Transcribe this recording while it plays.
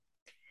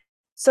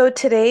So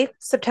today,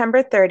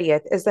 September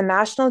 30th, is the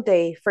National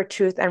Day for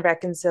Truth and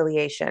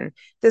Reconciliation.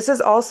 This is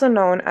also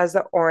known as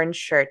the Orange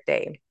Shirt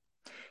Day.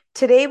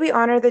 Today, we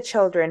honor the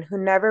children who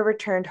never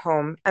returned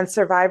home and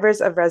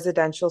survivors of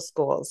residential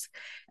schools,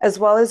 as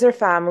well as their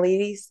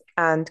families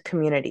and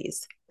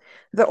communities.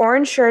 The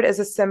orange shirt is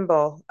a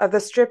symbol of the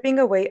stripping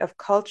away of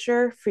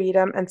culture,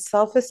 freedom, and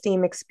self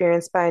esteem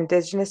experienced by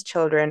Indigenous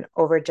children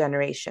over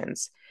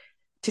generations.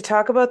 To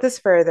talk about this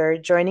further,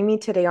 joining me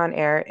today on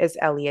air is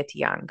Elliott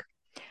Young.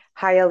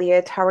 Hi,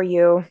 Elliott. How are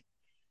you?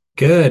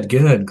 Good,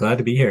 good. Glad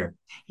to be here.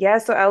 Yeah,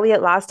 so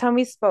Elliott, last time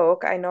we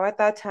spoke, I know at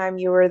that time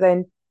you were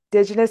the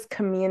Indigenous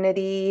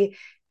Community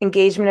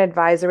Engagement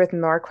Advisor with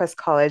Norquest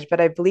College,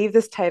 but I believe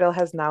this title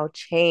has now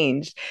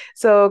changed.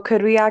 So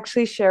could we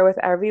actually share with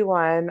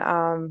everyone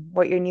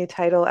what your new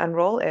title and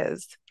role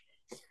is?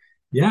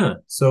 Yeah.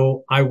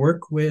 So I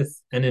work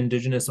with an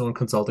Indigenous-owned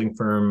consulting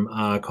firm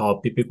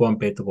called Pipikwan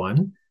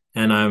Pehtakwan,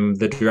 and I'm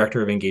the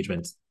director of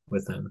engagement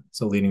with them.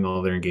 So leading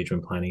all their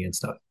engagement planning and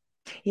stuff.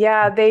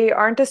 Yeah, they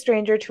aren't a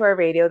stranger to our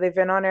radio. They've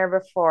been on air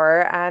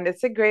before, and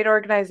it's a great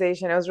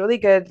organization. It was really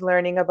good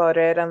learning about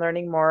it and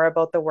learning more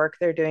about the work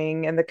they're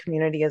doing in the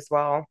community as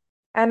well.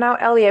 And now,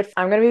 Elliot,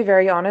 I'm going to be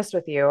very honest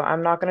with you.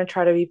 I'm not going to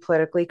try to be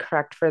politically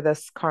correct for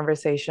this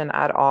conversation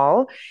at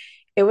all.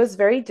 It was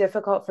very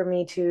difficult for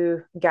me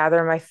to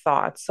gather my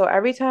thoughts. So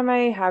every time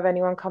I have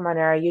anyone come on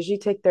air, I usually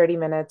take 30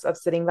 minutes of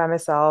sitting by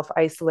myself,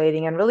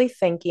 isolating, and really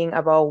thinking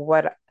about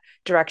what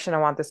direction I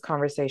want this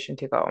conversation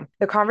to go.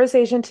 The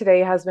conversation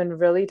today has been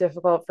really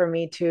difficult for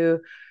me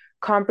to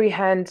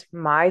comprehend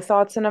my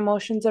thoughts and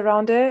emotions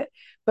around it,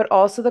 but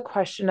also the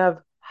question of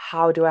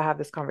how do I have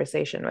this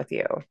conversation with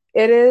you?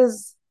 It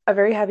is a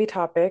very heavy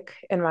topic,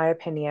 in my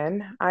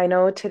opinion. I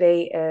know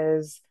today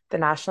is the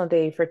National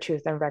Day for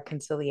Truth and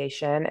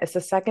Reconciliation. It's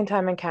the second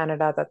time in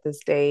Canada that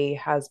this day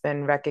has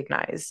been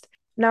recognized.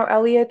 Now,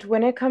 Elliot,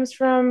 when it comes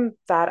from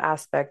that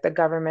aspect, the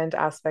government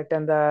aspect,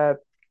 and the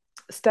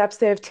steps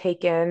they have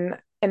taken,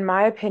 in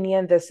my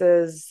opinion, it's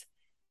a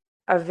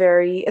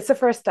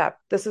first step.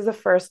 This is a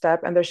first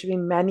step, and there should be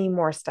many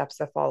more steps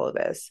that follow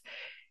this.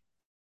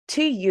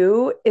 To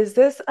you, is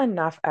this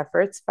enough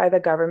efforts by the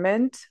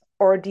government,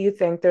 or do you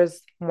think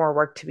there's more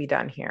work to be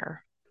done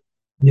here?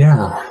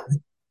 Yeah.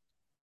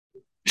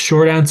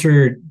 Short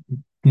answer,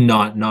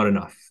 not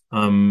enough.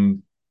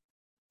 To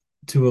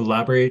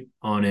elaborate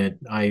on it,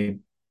 I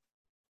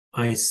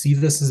see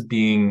this as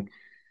being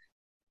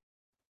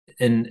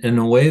in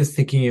a way of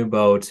thinking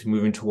about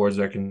moving towards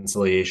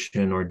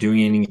reconciliation or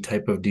doing any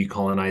type of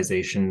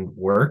decolonization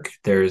work.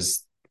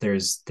 There's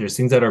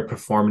things that are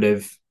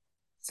performative,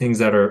 things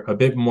that are a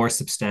bit more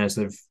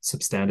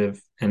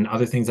substantive, and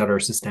other things that are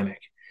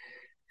systemic.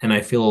 And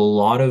I feel a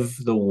lot of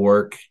the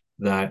work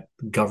that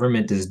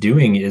government is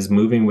doing is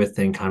moving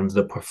within kind of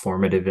the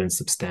performative and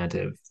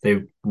substantive.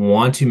 They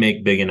want to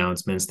make big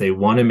announcements. They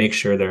want to make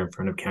sure they're in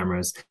front of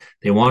cameras.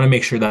 They want to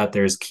make sure that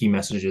there's key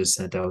messages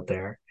sent out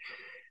there,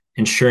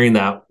 ensuring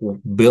that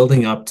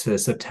building up to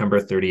September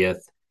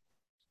 30th,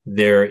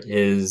 there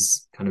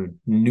is kind of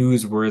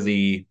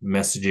newsworthy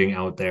messaging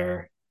out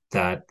there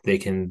that they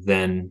can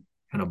then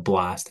kind of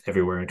blast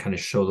everywhere and kind of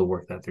show the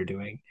work that they're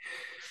doing.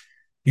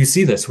 You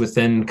see this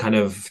within kind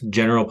of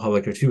general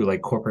public or too,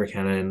 like corporate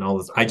Canada and all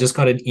this. I just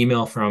got an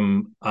email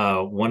from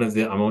one of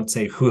the, I won't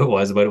say who it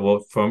was, but it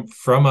was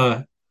from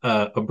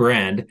a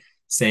brand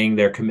saying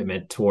their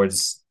commitment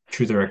towards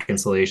truth and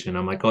reconciliation.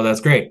 I'm like, oh,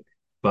 that's great,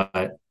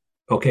 but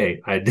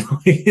okay, I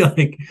don't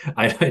like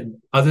I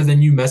other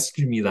than you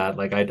messaging me that,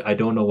 like I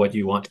don't know what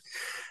you want.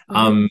 Mhm.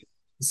 Um,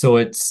 so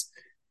it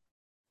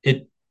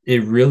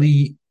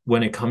really,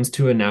 when it comes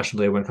to a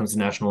national day, when it comes to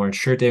National Orange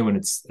Shirt Day, when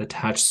it's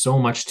attached so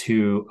much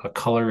to a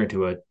color,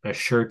 into a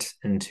shirt,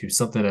 into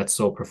something that's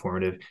so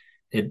performative,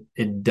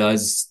 it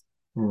does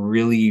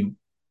really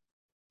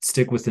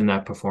stick within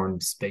that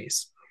performative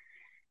space,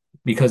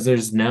 because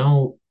there's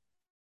now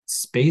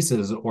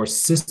spaces or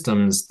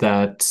systems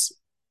that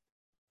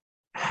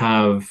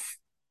have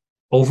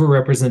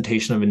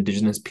overrepresentation of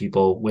Indigenous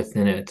people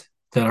within it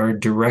that are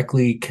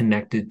directly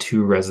connected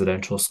to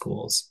residential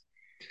schools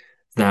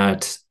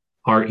that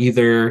are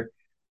either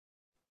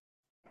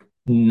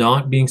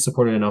not being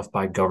supported enough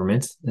by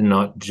government, and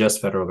not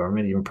just federal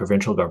government, even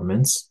provincial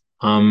governments,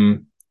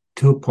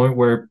 to a point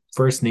where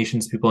First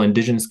Nations people,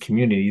 Indigenous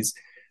communities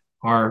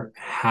are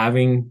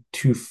having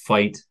to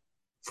fight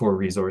for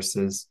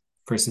resources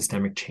for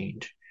systemic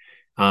change.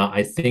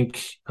 I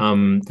think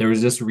there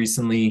was just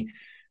recently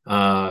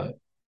uh,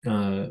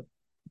 uh,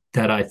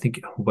 that I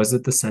think, was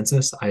it the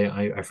census?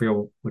 I forget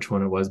which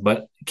one it was,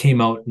 but it came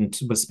out and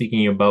was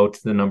speaking about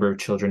the number of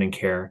children in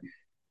care.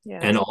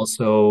 And Yes.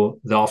 also,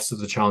 the Office of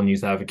the Child and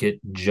Youth Advocate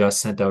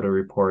just sent out a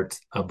report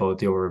about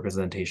the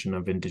overrepresentation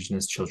of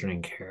Indigenous children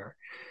in care,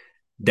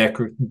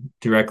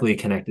 directly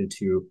connected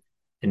to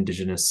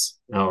Indigenous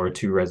or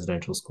to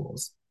residential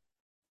schools.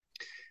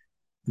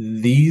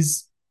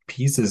 These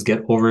pieces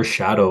get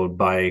overshadowed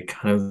by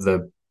kind of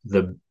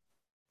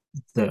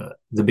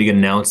the big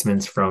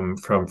announcements from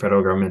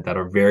federal government that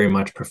are very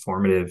much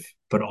performative.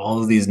 But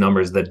all of these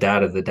numbers, the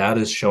data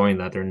is showing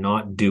that they're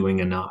not doing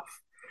enough.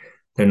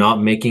 They're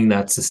not making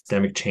that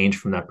systemic change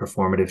from that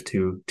performative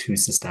to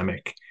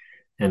systemic.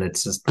 And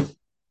it's just,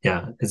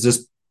 yeah,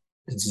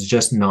 it's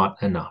just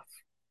not enough.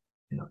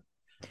 You know?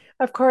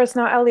 Of course.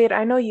 Now, Elliot,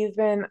 I know you've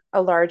been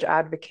a large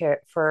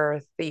advocate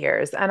for the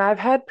years, and I've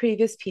had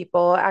previous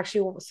people,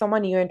 actually,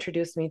 someone you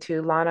introduced me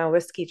to, Lana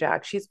Whiskey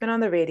Jack. She's been on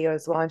the radio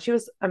as well, and she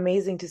was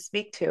amazing to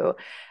speak to.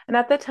 And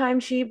at the time,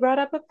 she brought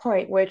up a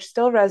point which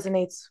still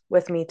resonates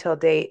with me till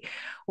date,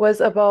 was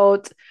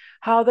about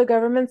how the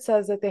government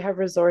says that they have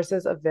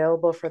resources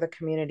available for the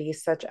community,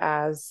 such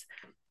as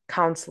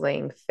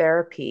counseling,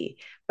 therapy.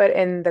 But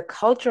in the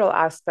cultural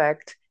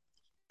aspect,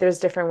 there's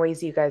different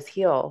ways you guys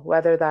heal,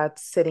 whether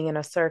that's sitting in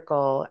a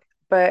circle,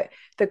 but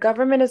the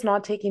government is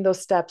not taking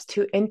those steps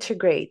to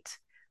integrate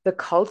the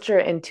culture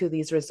into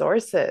these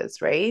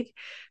resources, right?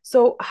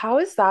 So, how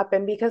has that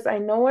been? Because I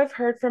know I've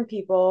heard from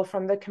people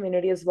from the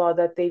community as well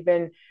that they've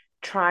been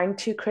trying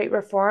to create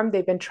reform,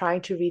 they've been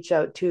trying to reach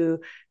out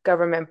to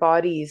government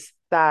bodies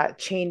that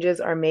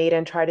changes are made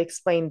and try to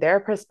explain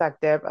their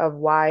perspective of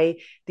why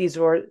these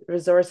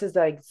resources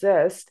that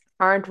exist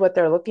aren't what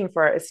they're looking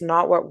for. It's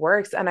not what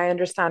works. And I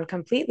understand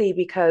completely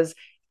because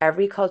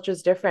every culture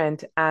is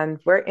different and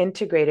we're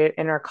integrated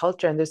in our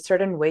culture and there's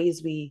certain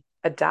ways we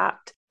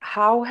adapt.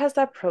 How has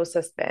that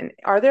process been?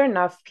 Are there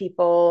enough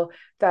people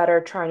that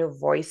are trying to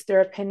voice their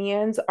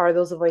opinions? Are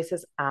those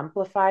voices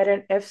amplified?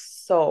 And if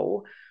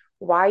so,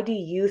 why do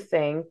you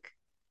think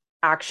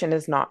action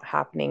is not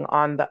happening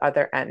on the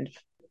other end?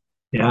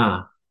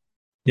 Yeah.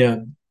 Yeah.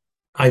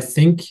 I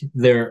think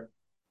there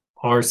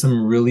are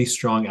some really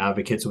strong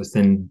advocates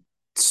within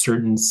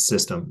certain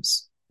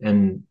systems,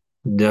 and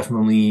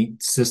definitely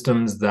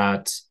systems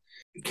that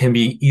can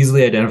be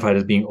easily identified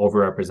as being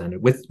overrepresented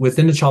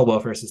within the child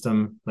welfare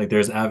system. Like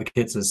there's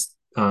advocates as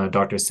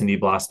Dr. Cindy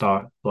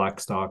Blackstock.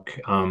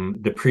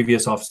 The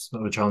previous Office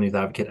of the Child Needs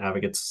Advocate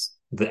advocates.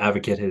 The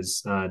advocate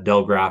is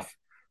Del Graff,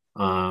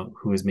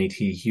 who is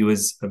Métis. He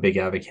was a big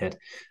advocate.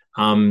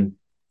 Um,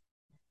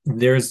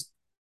 there's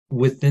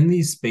within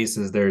these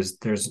spaces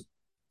there's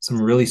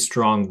some really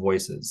strong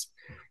voices,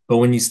 but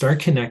when you start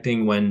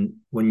connecting,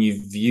 when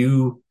you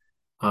view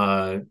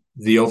the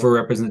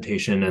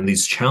overrepresentation and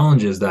these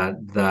challenges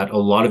that a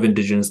lot of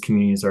indigenous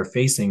communities are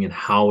facing and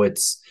how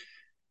it's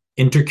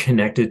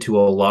interconnected to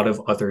a lot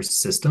of other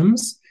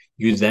systems,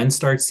 you then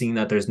start seeing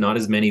that there's not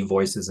as many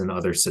voices in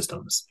other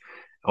systems,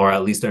 or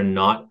at least they're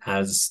not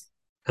as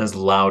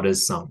loud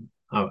as some.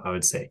 I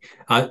would say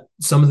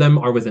some of them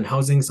are within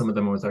housing, some of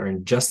them are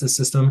in justice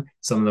system,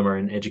 some of them are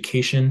in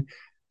education,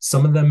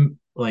 some of them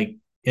like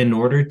in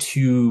order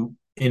to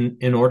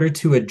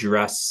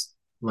address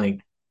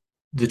like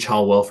the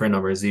child welfare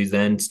numbers, you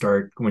then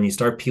start when you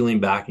start peeling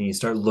back and you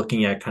start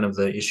looking at kind of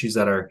the issues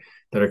that are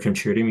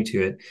contributing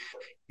to it,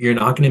 you're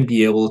not going to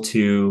be able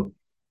to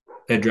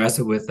address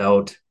it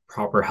without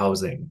proper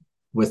housing,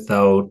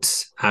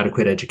 without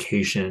adequate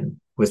education,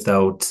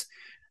 without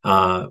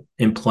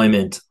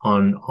employment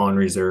on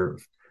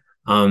reserve,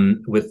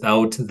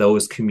 without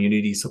those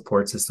community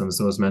support systems,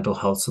 those mental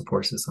health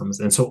support systems.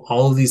 And so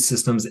all of these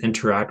systems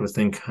interact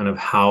within kind of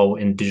how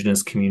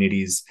Indigenous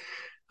communities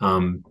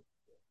um,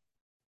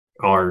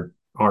 are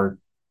are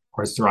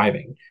are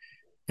thriving.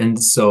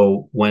 And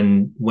so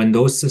when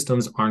those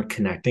systems aren't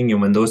connecting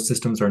and when those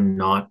systems are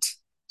not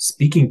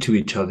speaking to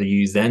each other,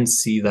 you then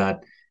see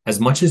that as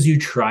much as you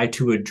try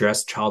to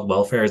address child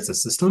welfare as a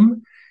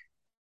system,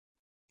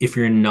 if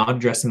you're not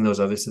addressing those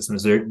other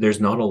systems,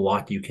 there's not a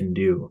lot you can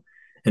do.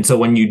 And so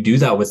when you do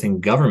that within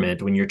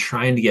government, when you're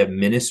trying to get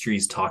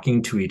ministries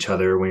talking to each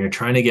other, when you're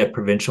trying to get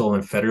provincial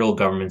and federal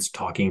governments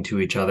talking to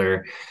each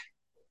other,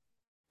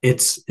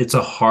 it's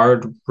a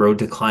hard road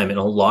to climb, and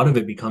a lot of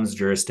it becomes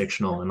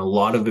jurisdictional, and a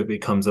lot of it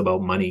becomes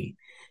about money.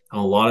 A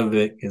lot of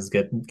it is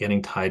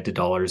getting tied to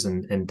dollars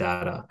and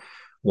data.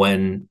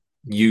 When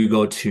you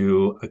go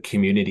to a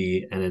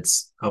community and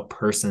it's a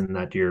person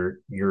that you're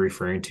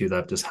referring to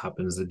that just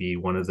happens to be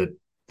one of the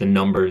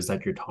numbers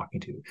that you're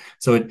talking to,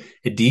 so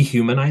it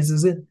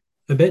dehumanizes it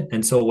a bit.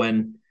 And so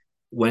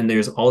when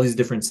there's all these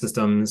different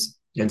systems,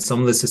 and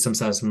some of the systems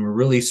have some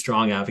really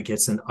strong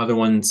advocates and other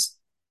ones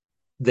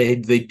they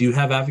do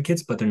have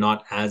advocates, but they're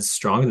not as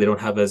strong. They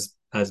don't have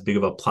as big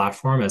of a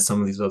platform as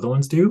some of these other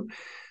ones do.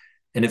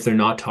 And if they're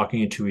not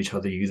talking to each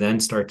other, you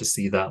then start to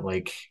see that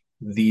like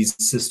these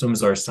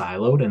systems are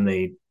siloed, and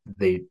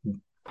they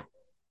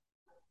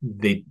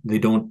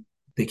don't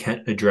they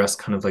can't address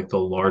kind of like the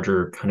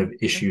larger kind of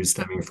issues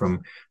stemming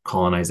from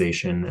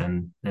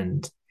colonization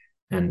and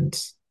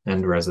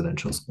and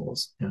residential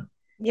schools. Yeah.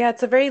 Yeah,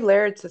 it's a very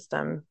layered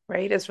system,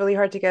 right? It's really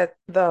hard to get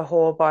the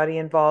whole body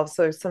involved.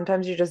 So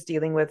sometimes you're just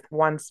dealing with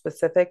one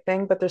specific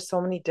thing, but there's so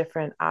many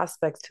different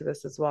aspects to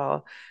this as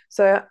well.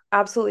 So I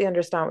absolutely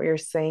understand what you're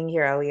saying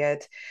here,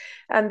 Elliot.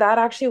 And that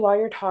actually, while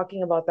you're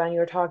talking about that, and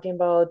you're talking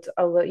about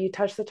you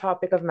touched the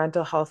topic of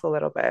mental health a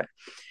little bit.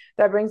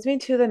 That brings me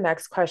to the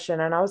next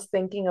question. And I was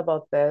thinking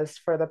about this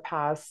for the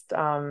past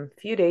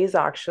few days,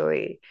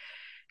 actually.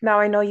 Now,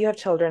 I know you have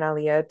children,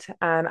 Elliot,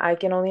 and I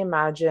can only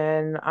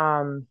imagine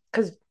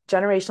because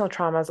generational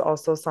trauma is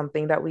also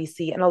something that we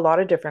see in a lot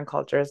of different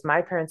cultures.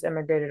 My parents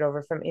immigrated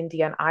over from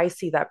India, and I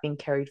see that being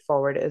carried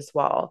forward as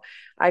well.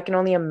 I can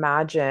only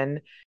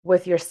imagine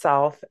with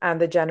yourself and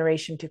the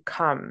generation to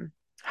come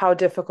how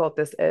difficult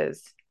this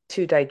is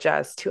to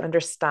digest, to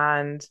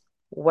understand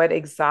what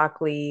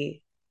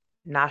exactly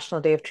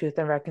National Day of Truth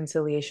and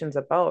Reconciliation is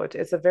about.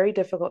 It's a very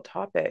difficult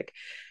topic.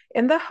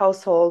 In the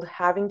household,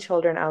 having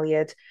children,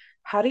 Elliot,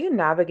 how do you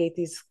navigate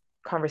these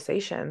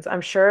conversations?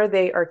 I'm sure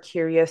they are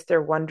curious.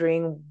 They're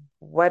wondering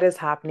what is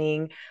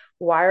happening.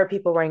 Why are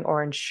people wearing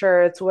orange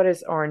shirts? What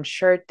is Orange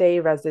Shirt Day?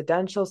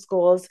 Residential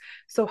schools.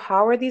 So,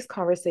 how are these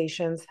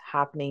conversations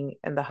happening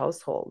in the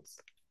households?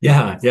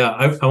 Yeah.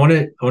 I want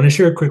to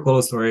share a quick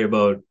little story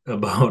about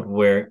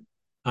where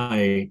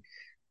I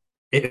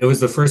it was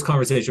the first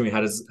conversation we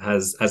had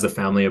as a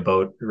family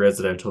about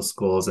residential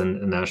schools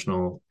and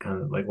national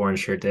kind of like Orange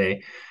Shirt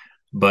Day.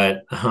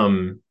 But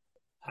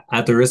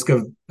at the risk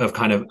of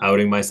kind of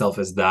outing myself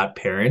as that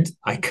parent,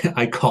 I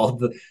called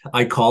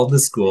the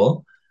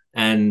school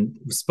and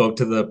spoke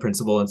to the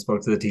principal and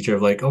spoke to the teacher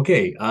of like,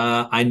 okay,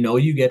 I know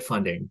you get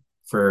funding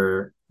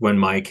for when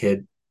my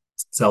kid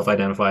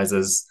self-identifies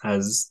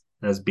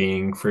as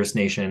being First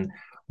Nation.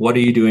 What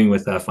are you doing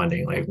with that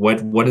funding? Like,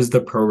 what is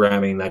the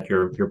programming that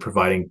you're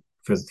providing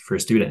for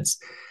students?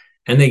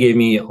 And they gave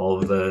me all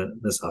of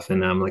the stuff,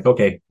 and I'm like,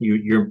 okay,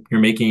 you're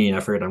making an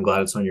effort. I'm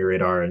glad it's on your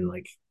radar, and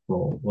like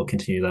we'll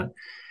continue that.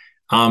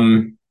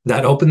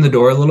 That opened the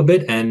door a little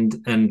bit,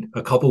 and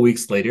a couple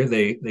weeks later,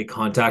 they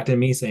contacted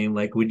me saying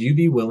like, would you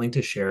be willing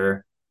to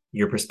share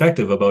your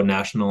perspective about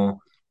National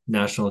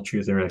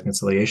Truth and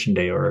Reconciliation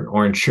Day or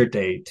Orange Shirt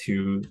Day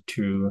to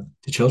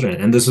children?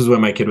 And this was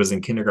when my kid was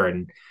in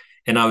kindergarten,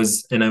 and I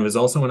was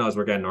also when I was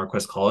working at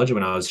Norquest College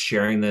when I was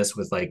sharing this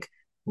with like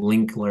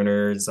link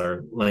learners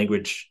or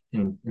language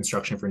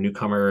instruction for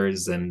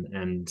newcomers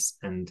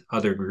and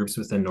other groups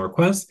within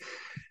Norquest.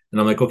 And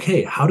I'm like,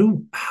 okay, how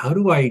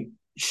do I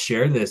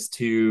share this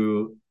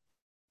to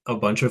a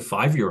bunch of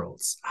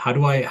 5-year-olds? How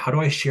do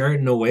I share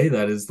it in a way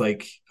that is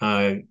like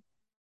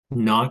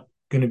not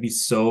going to be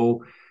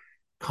so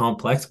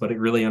complex, but it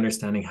really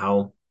understanding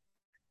how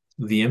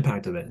the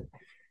impact of it.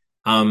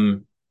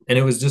 And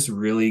it was just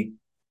really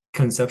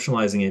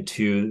conceptualizing it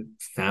to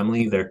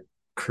family, their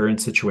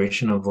current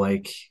situation of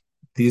like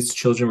these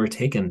children were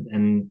taken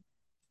and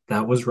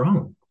that was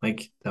wrong.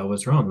 Like that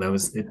was wrong. That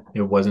was it.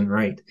 It wasn't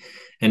right.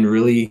 And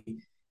really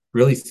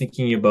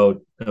thinking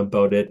about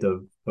it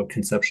of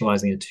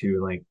conceptualizing it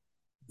to like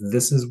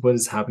this is what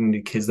is happening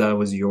to kids that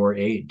was your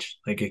age,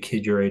 like a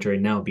kid your age right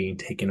now being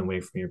taken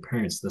away from your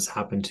parents. This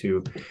happened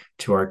to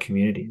our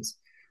communities.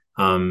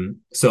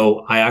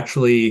 So I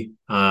actually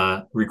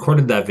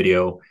recorded that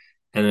video,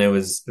 and it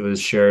was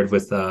shared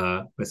with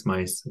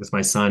my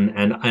son,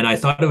 and I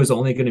thought it was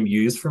only going to be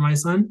used for my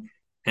son.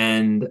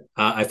 And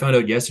I found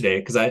out yesterday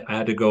because I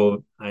had to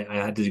go I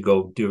had to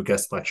go do a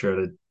guest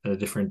lecture at a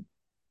different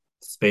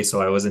space,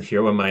 so I wasn't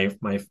here when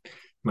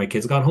my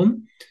kids got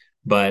home.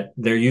 But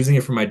they're using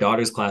it for my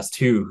daughter's class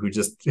too, who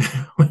just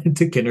went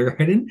to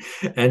kindergarten,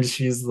 and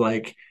she's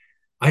like,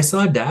 "I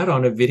saw Dad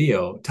on a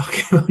video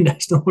talking about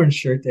National Orange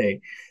Shirt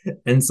Day,"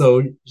 and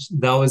so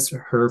that was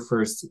her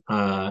first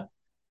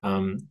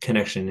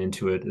connection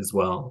into it as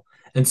well.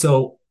 And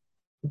so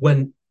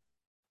when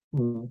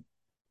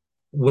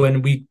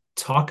when we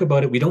talk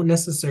about it, we don't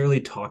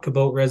necessarily talk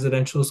about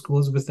residential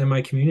schools within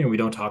my community, and we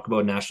don't talk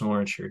about National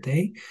Orange Shirt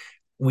Day.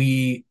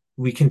 We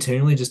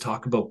continually just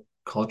talk about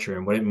culture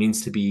and what it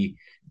means to be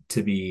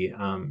Cree,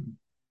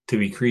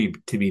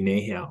 to be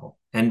Nehiao.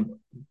 And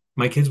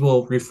my kids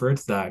will refer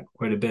to that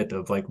quite a bit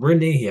of like, we're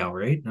Nehiao,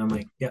 right? And I'm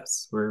like,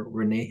 yes, we're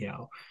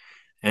Nehiao.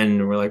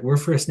 And we're like, we're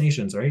First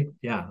Nations, right?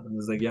 Yeah. And it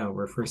was like, yeah,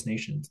 we're First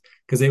Nations.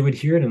 Because they would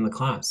hear it in the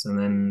class. And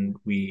then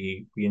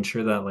we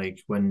ensure that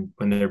like when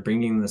they're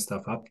bringing this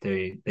stuff up,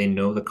 they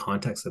know the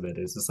context of it.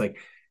 It's just like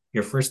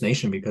you're First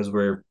Nation because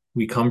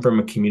we come from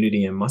a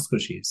community in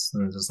Musqueam.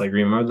 And it's just like,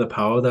 remember the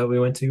powwow that we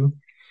went to?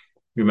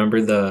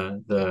 Remember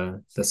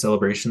the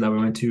celebration that we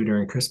went to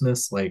during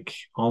Christmas? Like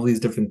all these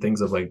different things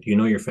of like, do you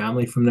know your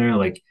family from there?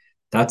 Like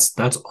that's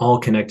all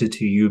connected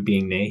to you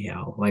being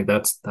Nahal. Like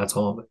that's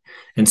all of it.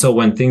 And so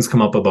when things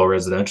come up about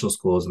residential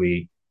schools,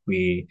 we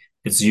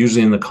it's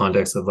usually in the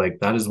context of like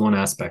that is one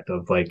aspect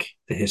of like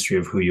the history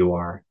of who you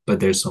are, but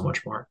there's so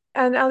much more.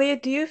 And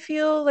Elliot, do you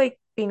feel like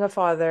being a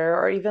father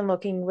or even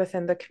looking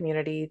within the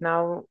community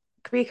now,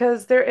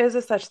 because there is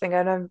a such thing,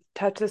 and I've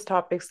touched this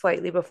topic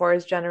slightly before,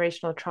 is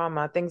generational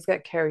trauma. Things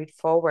get carried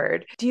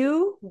forward. Do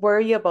you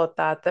worry about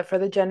that, that for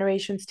the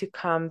generations to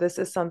come, this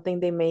is something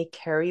they may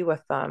carry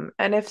with them?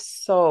 And if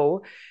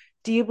so,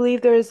 do you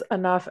believe there's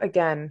enough,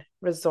 again,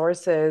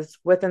 resources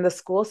within the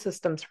school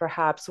systems,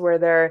 perhaps, where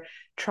they're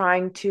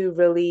trying to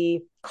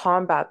really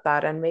combat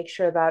that and make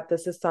sure that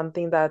this is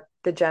something that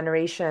the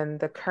generation,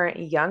 the current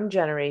young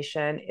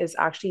generation, is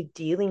actually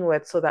dealing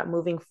with so that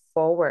moving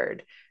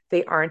forward,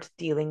 they aren't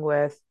dealing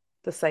with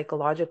the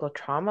psychological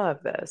trauma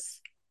of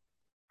this?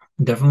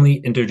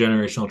 Definitely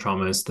intergenerational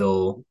trauma is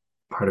still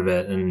part of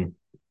it. And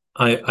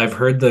I've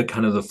heard the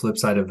kind of the flip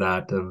side of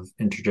that of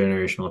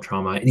intergenerational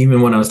trauma. And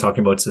even when I was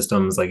talking about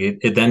systems, like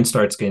it then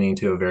starts getting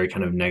to a very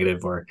kind of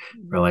negative where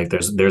like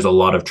there's a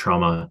lot of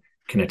trauma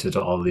connected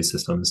to all of these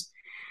systems.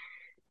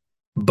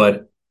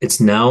 But it's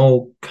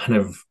now kind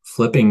of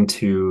flipping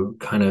to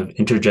kind of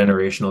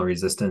intergenerational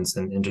resistance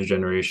and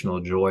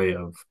intergenerational joy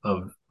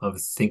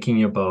of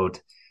thinking about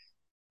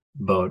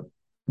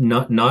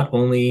not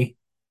only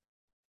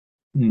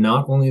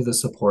the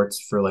supports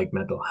for like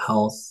mental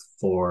health,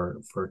 for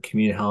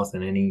community health,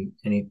 and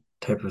any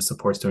type of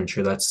supports to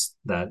ensure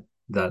that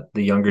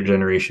the younger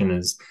generation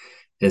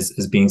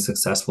is being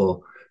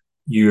successful.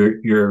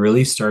 You're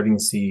really starting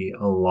to see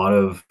a lot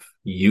of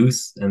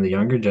youth and the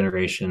younger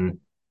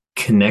generation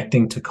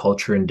connecting to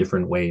culture in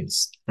different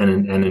ways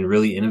and in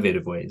really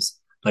innovative ways.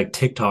 Like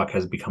TikTok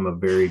has become a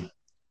very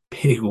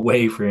big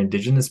way for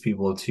indigenous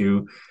people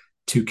to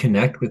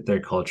connect with their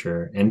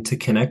culture and to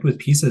connect with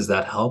pieces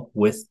that help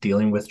with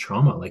dealing with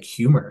trauma, like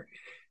humor.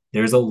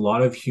 There's a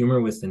lot of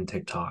humor within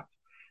TikTok.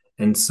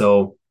 And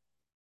so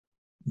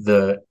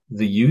the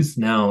youth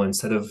now,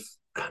 instead of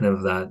kind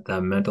of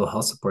that mental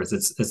health supports,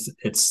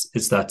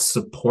 it's that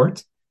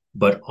support,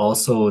 but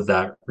also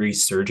that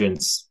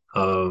resurgence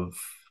of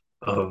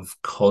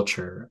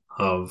culture,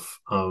 of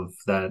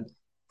that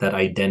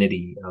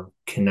identity, of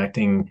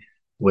connecting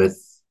with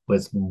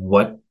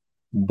what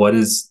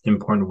is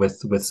important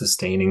with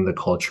sustaining the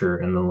culture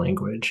and the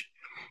language.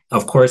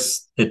 Of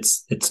course,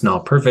 it's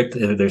not perfect.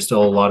 There's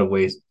still a lot of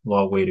way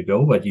to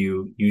go, but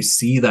you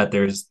see that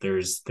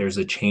there's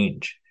a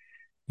change.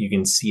 You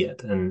can see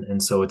it,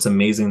 and so it's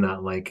amazing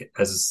that like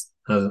as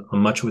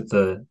much with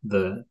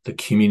the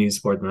community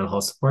support, the mental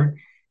health support,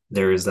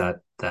 there is that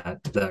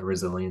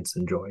resilience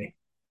and joy.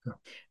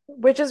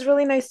 Which is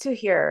really nice to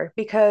hear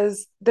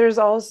because there's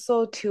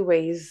also two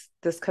ways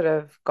this could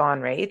have gone,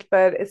 right?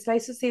 But it's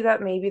nice to see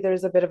that maybe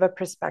there's a bit of a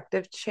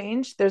perspective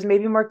change. There's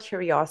maybe more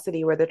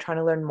curiosity where they're trying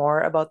to learn more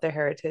about their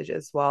heritage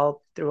as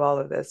well through all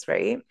of this,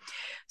 right?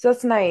 So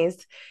that's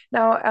nice.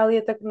 Now,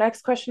 Elliot, the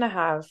next question I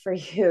have for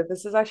you,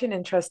 this is actually an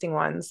interesting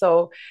one.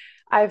 So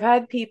I've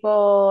had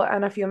people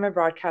and a few of my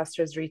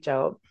broadcasters reach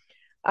out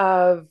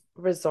of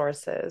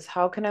resources.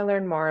 How can I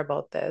learn more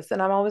about this?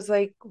 And I'm always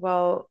like,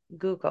 well,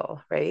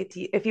 Google, right?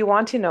 If you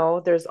want to know,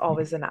 there's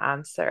always an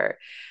answer.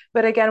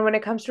 But again, when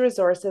it comes to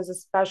resources,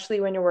 especially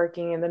when you're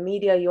working in the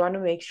media, you want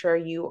to make sure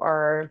you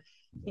are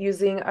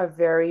using a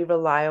very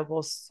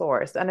reliable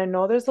source. And I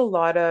know there's a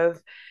lot of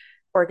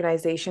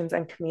organizations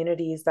and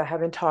communities that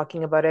have been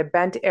talking about it.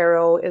 Bent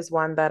Arrow is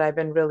one that I've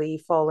been really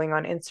following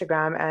on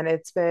Instagram, and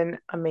it's been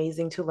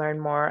amazing to learn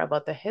more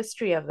about the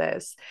history of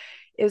this.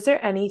 Is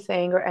there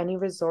anything or any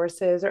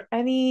resources or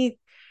any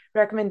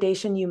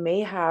recommendation you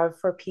may have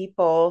for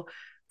people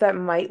that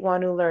might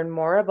want to learn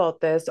more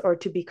about this or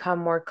to become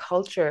more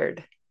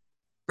cultured?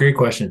 Great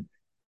question.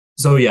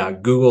 So yeah,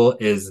 Google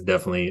is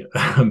definitely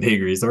a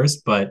big resource,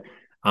 but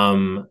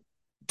um,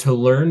 to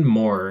learn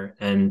more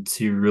and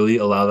to really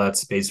allow that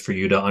space for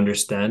you to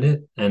understand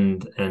it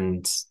and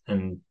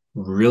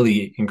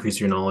really increase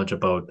your knowledge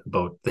about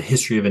the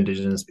history of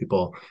Indigenous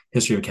people,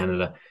 history of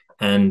Canada,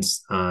 and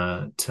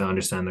to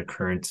understand the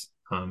current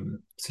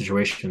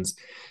situations.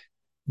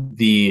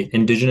 The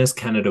Indigenous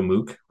Canada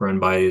MOOC, run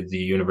by the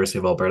University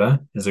of Alberta,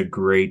 is a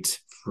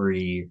great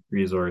free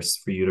resource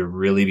for you to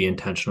really be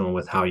intentional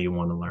with how you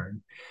want to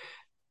learn.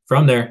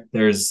 From there,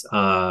 there's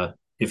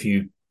if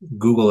you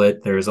Google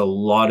it, there's a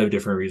lot of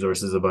different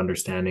resources of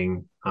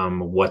understanding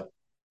what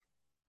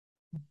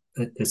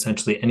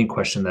essentially any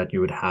question that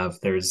you would have.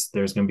 There's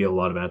going to be a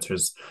lot of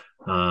answers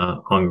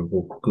on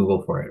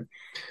Google for it.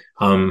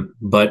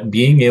 But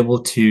being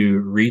able to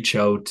reach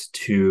out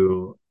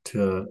to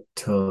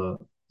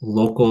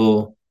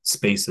local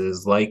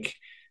spaces like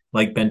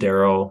Bent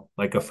Arrow,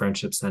 like a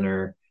friendship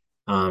center,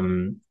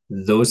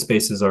 those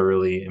spaces are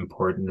really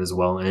important as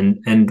well.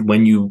 And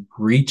when you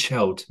reach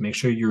out, make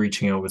sure you're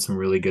reaching out with some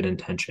really good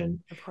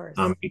intention, Of course.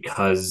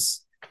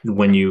 because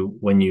when you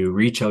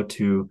reach out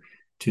to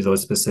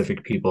those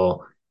specific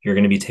people, you're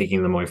going to be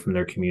taking them away from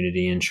their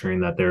community,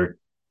 ensuring that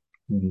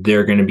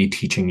they're going to be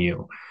teaching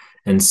you.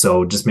 And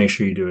so just make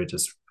sure you do it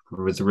just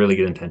with a really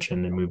good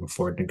intention and moving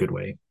forward in a good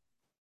way.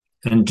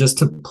 And just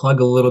to plug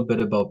a little bit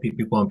about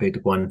Pipikwan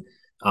Pehtakwan,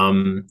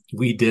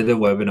 we did a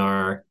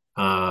webinar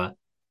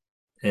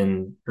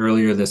in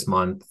earlier this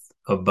month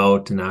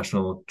about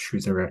National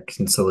Truth and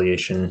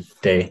Reconciliation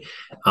Day.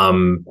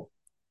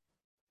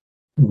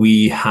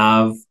 We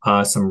have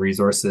some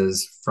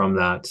resources from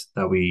that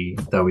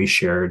we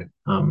shared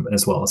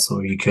as well,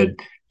 so you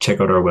could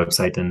check out our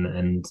website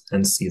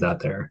and see that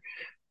there.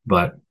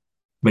 But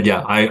but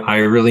yeah, I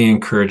really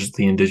encourage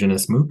the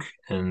Indigenous MOOC,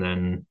 and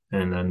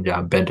then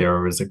yeah, Bent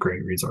Arrow is a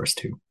great resource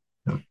too.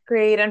 Yeah.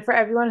 Great. And for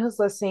everyone who's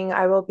listening,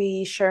 I will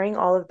be sharing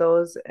all of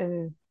those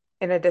in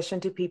addition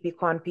to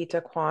Pipikwan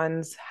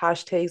Pehtakwan's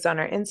hashtags on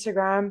our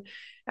Instagram.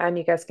 And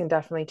you guys can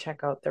definitely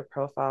check out their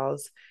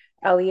profiles.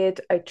 Elliot,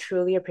 I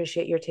truly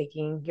appreciate your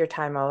taking your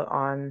time out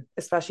on,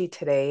 especially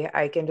today.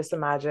 I can just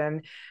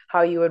imagine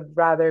how you would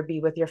rather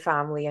be with your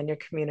family and your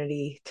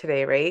community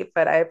today, right?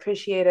 But I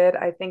appreciate it.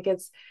 I think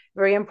it's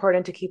very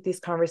important to keep these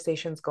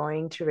conversations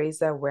going, to raise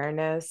the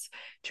awareness,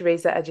 to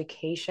raise the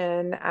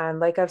education. And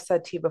like I've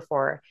said to you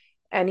before,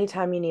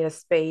 anytime you need a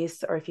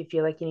space or if you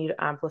feel like you need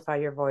to amplify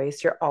your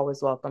voice, you're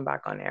always welcome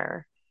back on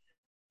air.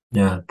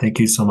 Yeah, thank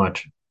you so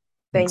much.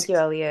 Thank Thanks. you,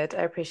 Elliot.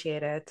 I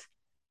appreciate it.